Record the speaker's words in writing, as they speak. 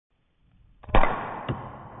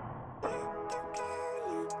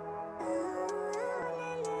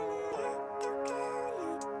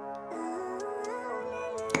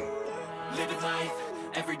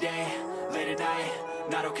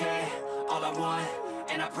I want,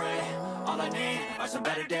 and I pray, all I need are some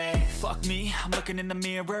better days. Fuck me, I'm looking in the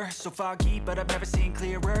mirror, so foggy, but I've never seen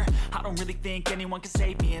clearer. I don't really think anyone can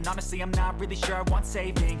save me, and honestly I'm not really sure I want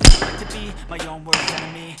saving. I like to be my own worst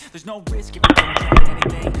enemy. There's no risk if you don't get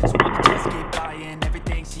anything, so I'ma just keep buying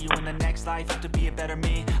everything. See you in the next life, have to be a better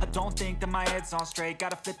me. I don't think that my head's on straight,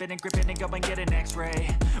 gotta flip it and grip it and go and get an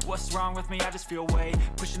x-ray. What's wrong with me? I just feel weight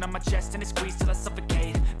pushing on my chest and it squeezes till I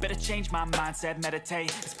suffocate. Better change my mindset, meditate.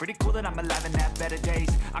 It's pretty cool that I'm alive and have better days.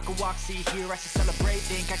 I could walk, see, hear, I should celebrate.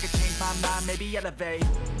 Think I could change my mind, maybe elevate.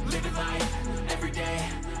 Living life, every day,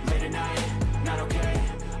 late at night, not okay.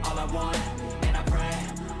 All I want, and I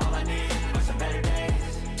pray, all I need are some better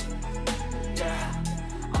days. Yeah,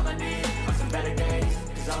 all I need are some better days.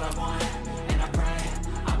 Cause all I want, and I pray,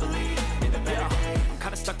 I believe in the better days. I'm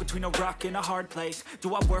kinda stuck between a rock and a hard place.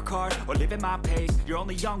 Do I work hard or live at my pace? You're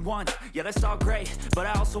only young once, yeah that's all great, but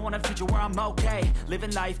I also want a future where I'm okay.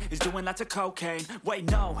 Living life is doing lots of cocaine. Wait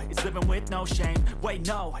no, it's living with no shame. Wait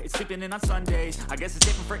no, it's sleeping in on Sundays. I guess it's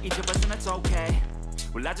different for each of us and that's okay.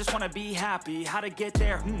 Well I just wanna be happy, how to get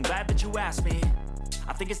there? Glad that you asked me.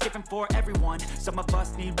 I think it's different for everyone. Some of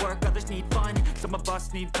us need work, others need fun. Some of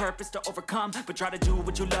us need purpose to overcome. But try to do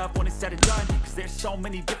what you love when it's said and done. Cause there's so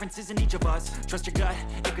many differences in each of us. Trust your gut,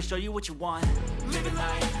 it can show you what you want. Living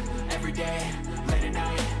life, every day, late at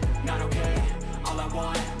night, not okay. All I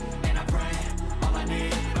want, and I pray, all I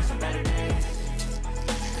need are some better days.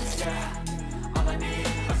 Yeah, all I need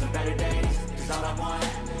are some better days. Cause all I want,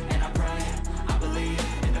 and I pray, I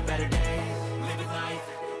believe in the better days. Living life,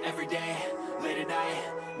 every day, late at night,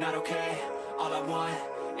 not okay. All I want,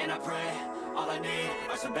 and I pray, all I need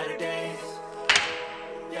are some better days.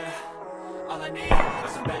 Yeah, all I need are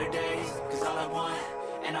some better days. Cause all I want,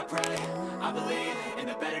 and I pray, I believe in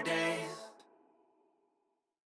the better days.